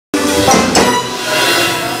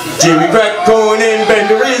Jimmy Crack Corn and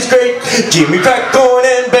Bender is great. Jimmy Crack Corn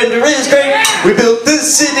and Bender is great. We built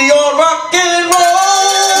this city on rock and roll.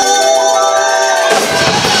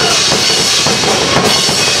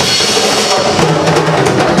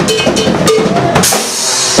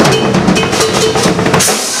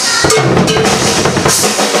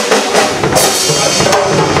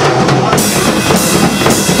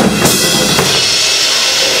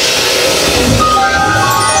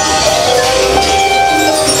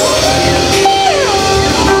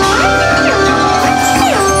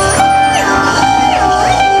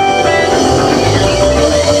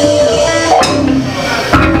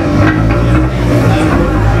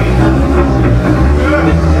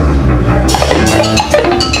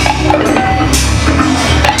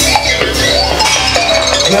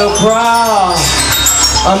 Yo, brah,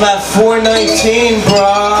 I'm at 419,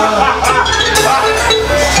 brah.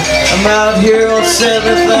 I'm out here on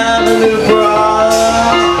 7th Avenue, brah.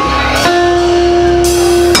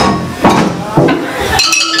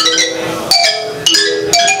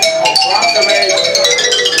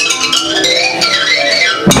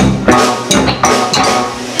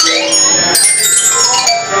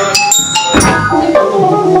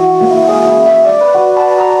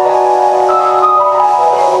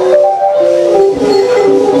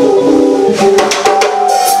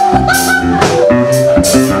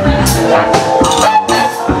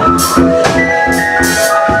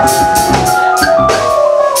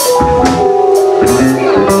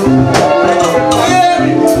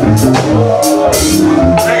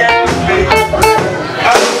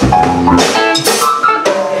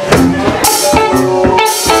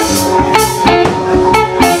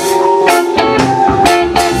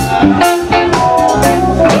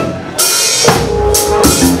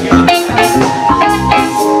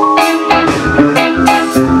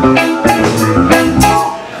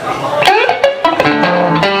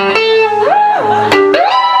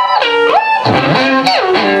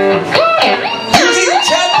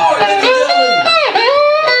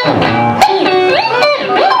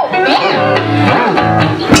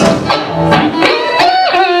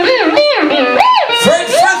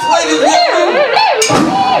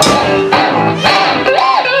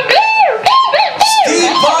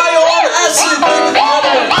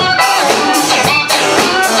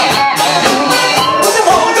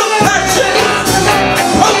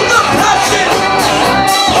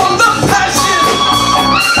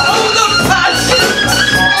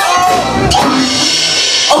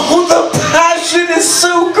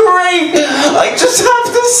 I just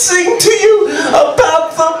have to sing to you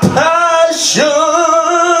about the passion.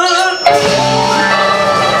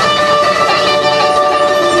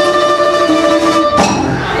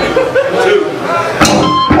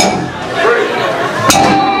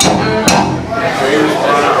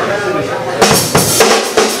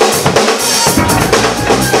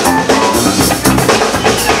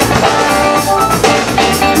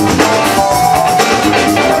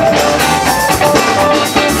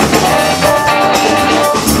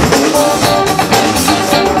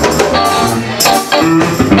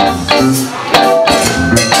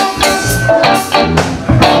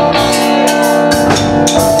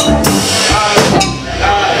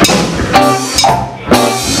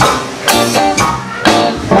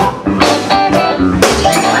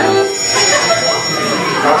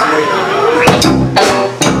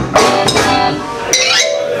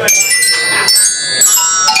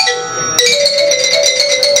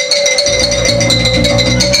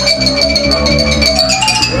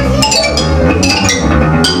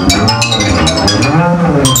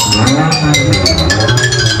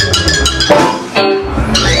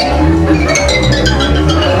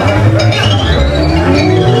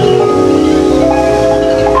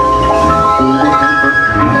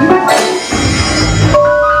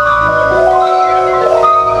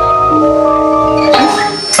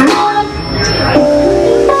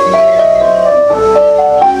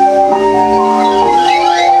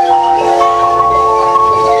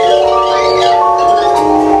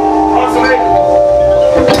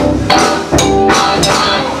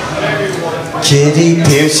 Kitty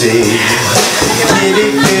Piercy,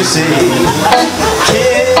 Kitty Piercy,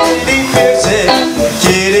 Kitty Piercy,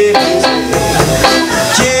 Kitty Piercy,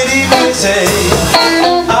 Kitty Piercy.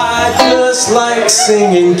 I just like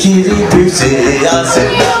singing Kitty Piercy. I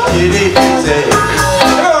said, Kitty Piercy,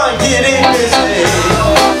 come on, Kitty Piercy,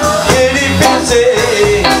 Kitty Piercy.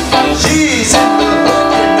 She's in the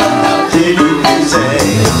hook, Kitty Piercy,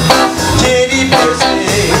 Kitty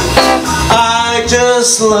Piercy. I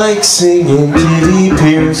just like singing Kitty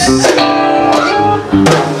Pierce.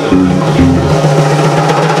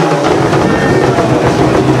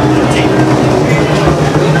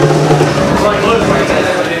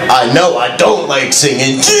 No, I don't like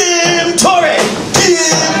singing. Jim Torre! Jim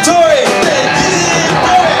Torre! Jim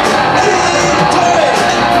Torre! Jim Torre!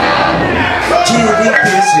 Kitty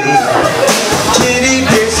Pissy, Kitty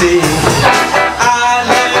Pissy, I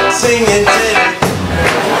like singing Teddy.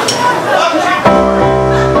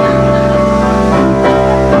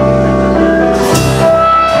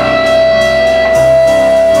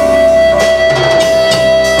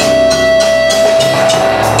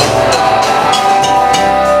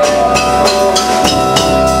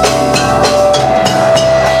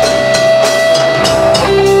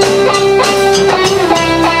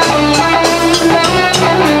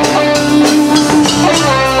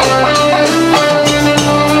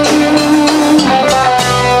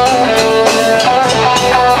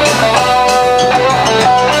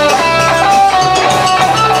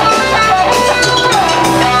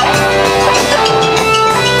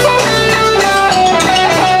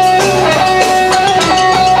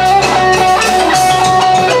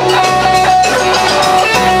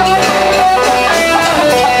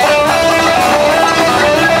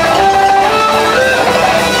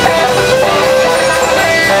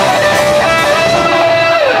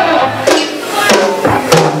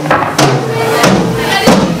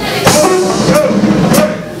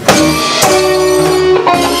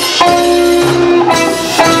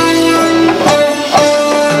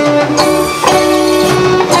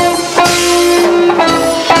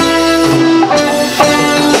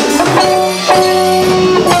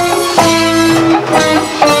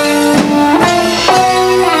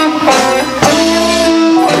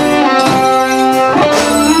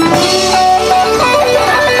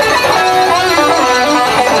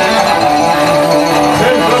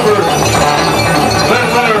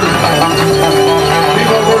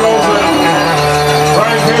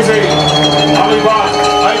 Alli,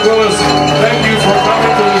 Ike Willis, thank you for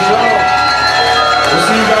coming to the show. We'll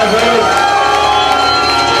see you guys later.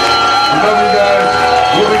 We love you guys.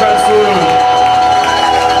 We'll be back soon.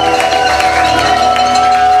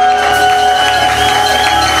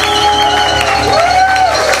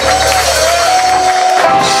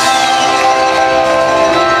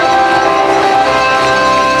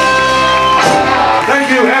 Thank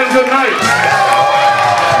you and good night.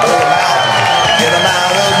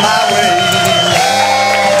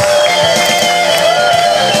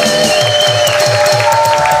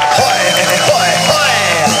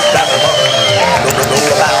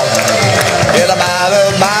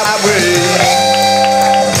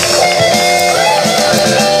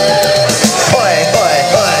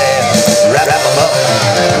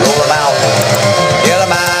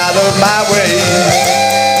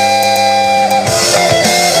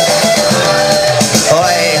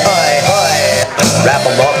 Wrap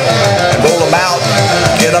them up and roll them out,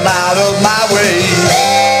 get them out of my way.